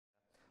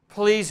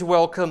please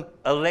welcome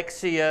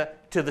Alexia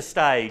to the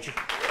stage.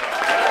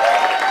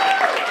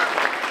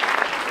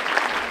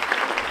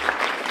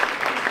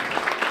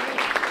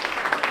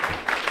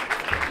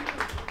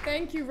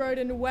 Thank you,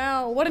 Roden.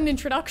 Wow, what an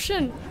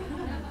introduction.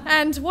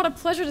 And what a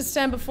pleasure to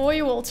stand before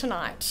you all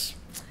tonight.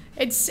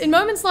 It's in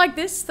moments like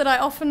this that I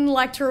often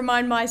like to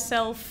remind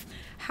myself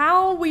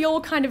how we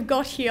all kind of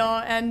got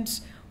here and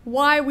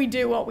why we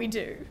do what we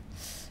do.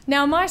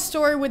 Now, my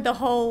story with the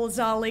whole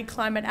Zali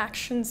climate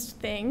actions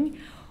thing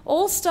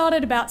all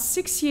started about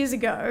 6 years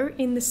ago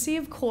in the Sea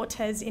of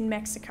Cortez in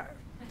Mexico.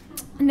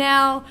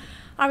 Now,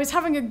 I was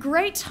having a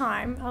great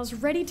time. I was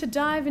ready to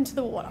dive into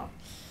the water.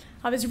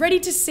 I was ready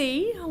to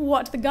see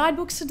what the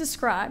guidebooks had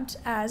described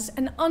as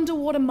an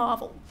underwater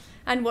marvel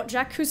and what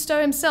Jacques Cousteau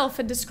himself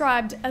had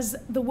described as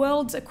the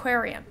world's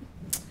aquarium.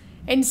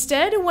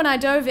 Instead, when I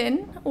dove in,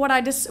 what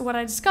I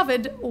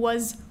discovered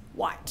was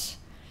white.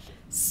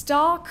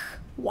 Stark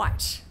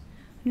white.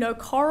 No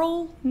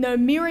coral, no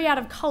myriad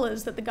of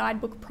colours that the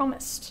guidebook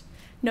promised.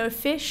 No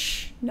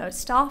fish, no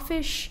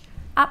starfish,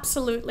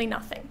 absolutely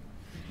nothing.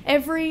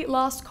 Every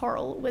last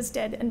coral was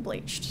dead and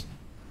bleached.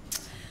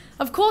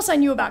 Of course I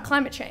knew about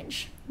climate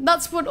change.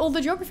 That's what all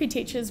the geography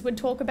teachers would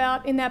talk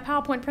about in their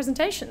PowerPoint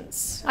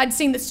presentations. I'd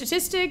seen the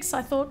statistics,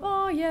 I thought,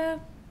 oh yeah,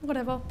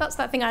 whatever, that's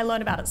that thing I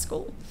learned about at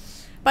school.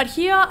 But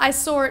here I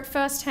saw it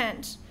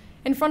firsthand,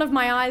 in front of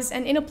my eyes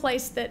and in a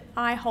place that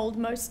I hold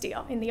most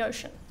dear, in the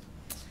ocean.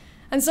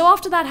 And so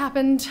after that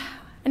happened,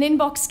 an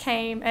email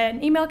came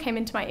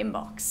into my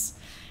inbox.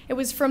 It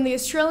was from the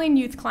Australian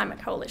Youth Climate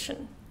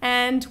Coalition.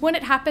 And when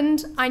it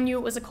happened, I knew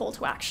it was a call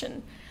to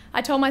action.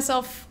 I told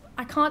myself,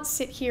 I can't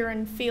sit here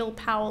and feel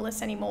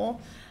powerless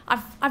anymore.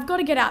 I've got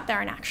to get out there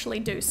and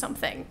actually do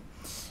something.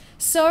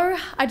 So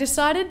I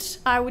decided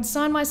I would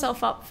sign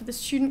myself up for the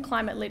Student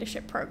Climate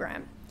Leadership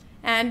Program.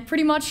 And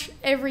pretty much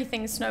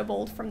everything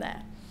snowballed from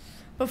there.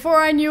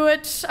 Before I knew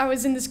it, I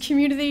was in this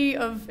community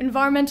of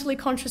environmentally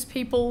conscious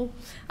people.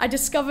 I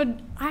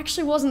discovered I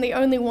actually wasn't the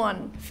only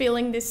one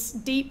feeling this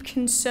deep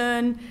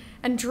concern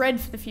and dread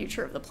for the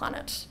future of the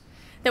planet.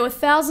 There were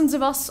thousands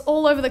of us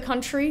all over the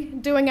country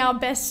doing our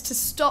best to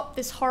stop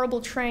this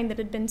horrible train that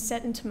had been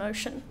set into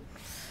motion.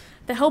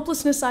 The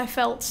helplessness I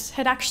felt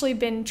had actually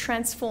been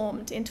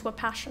transformed into a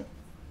passion.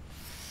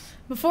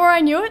 Before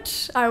I knew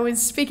it, I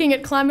was speaking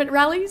at climate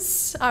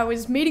rallies, I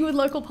was meeting with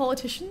local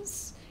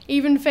politicians,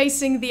 even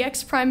facing the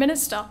ex-Prime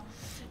Minister,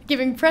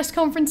 giving press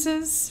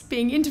conferences,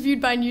 being interviewed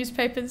by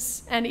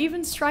newspapers, and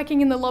even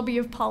striking in the lobby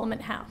of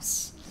Parliament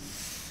House.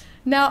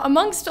 Now,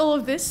 amongst all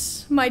of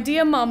this, my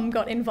dear mum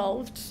got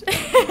involved,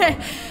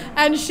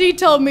 and she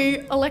told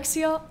me,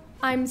 Alexia,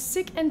 I'm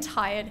sick and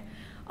tired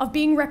of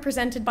being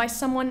represented by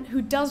someone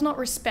who does not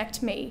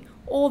respect me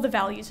or the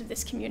values of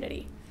this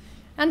community.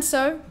 And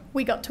so,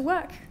 we got to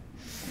work.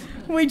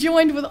 We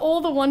joined with all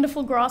the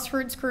wonderful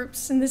grassroots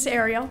groups in this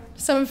area,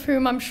 some of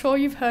whom I'm sure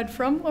you've heard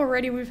from.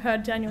 Already we've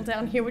heard Daniel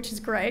down here, which is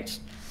great.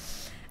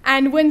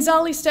 And when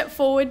Zali stepped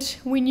forward,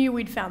 we knew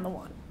we'd found the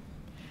one.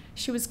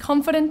 She was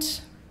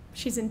confident,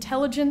 she's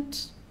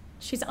intelligent,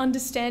 she's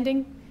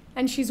understanding,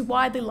 and she's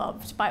widely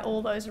loved by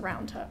all those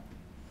around her.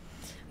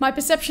 My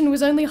perception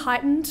was only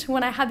heightened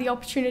when I had the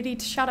opportunity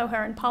to shadow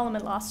her in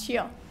Parliament last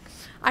year.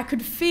 I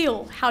could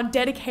feel how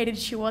dedicated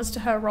she was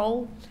to her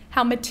role,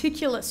 how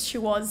meticulous she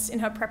was in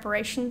her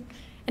preparation,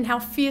 and how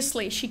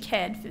fiercely she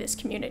cared for this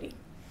community.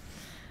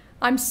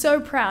 I'm so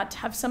proud to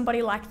have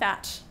somebody like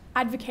that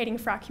advocating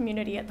for our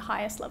community at the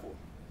highest level.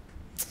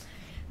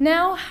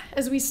 Now,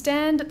 as we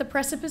stand at the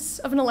precipice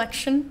of an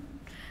election,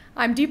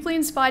 I'm deeply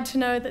inspired to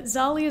know that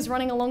Zali is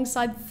running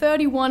alongside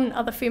 31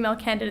 other female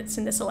candidates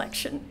in this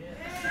election.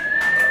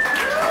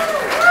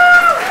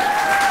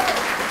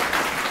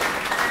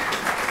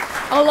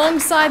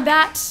 Alongside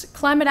that,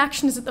 climate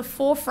action is at the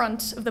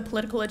forefront of the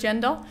political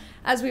agenda,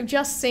 as we've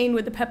just seen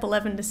with the PEP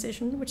 11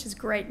 decision, which is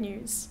great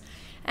news.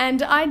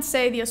 And I'd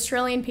say the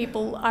Australian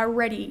people are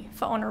ready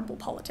for honourable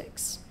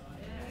politics.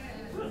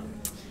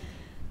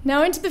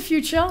 Now into the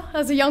future,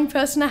 as a young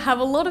person, I have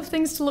a lot of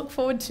things to look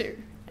forward to.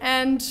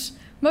 And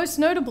most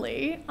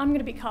notably, I'm going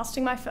to be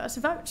casting my first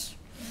vote.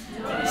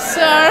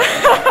 So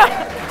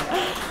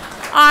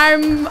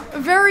I'm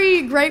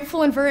very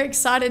grateful and very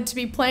excited to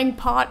be playing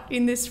part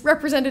in this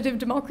representative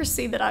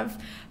democracy that I've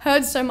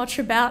heard so much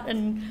about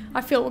and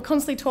I feel we're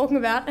constantly talking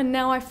about, and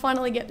now I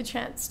finally get the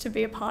chance to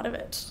be a part of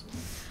it.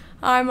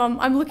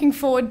 I'm looking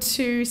forward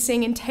to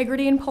seeing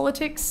integrity in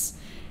politics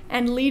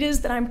and leaders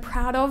that I'm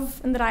proud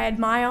of and that I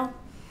admire.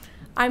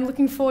 I'm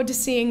looking forward to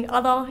seeing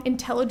other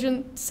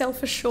intelligent,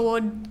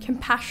 self-assured,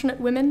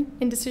 compassionate women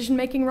in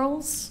decision-making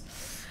roles.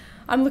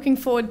 I'm looking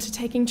forward to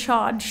taking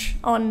charge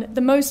on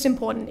the most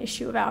important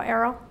issue of our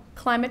era,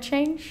 climate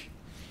change.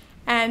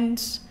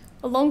 And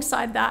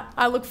alongside that,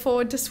 I look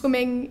forward to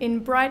swimming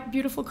in bright,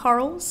 beautiful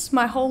corals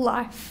my whole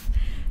life,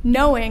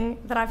 knowing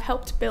that I've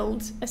helped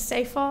build a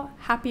safer,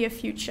 happier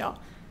future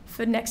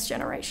for next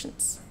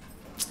generations.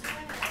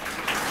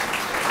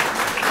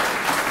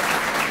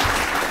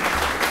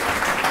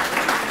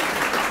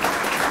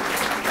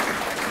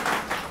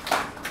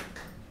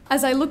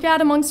 As I look out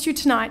amongst you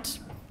tonight,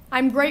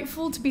 I'm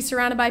grateful to be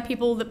surrounded by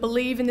people that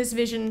believe in this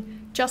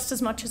vision just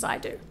as much as I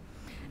do.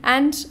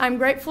 And I'm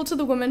grateful to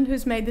the woman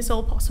who's made this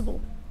all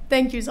possible.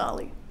 Thank you,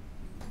 Zali.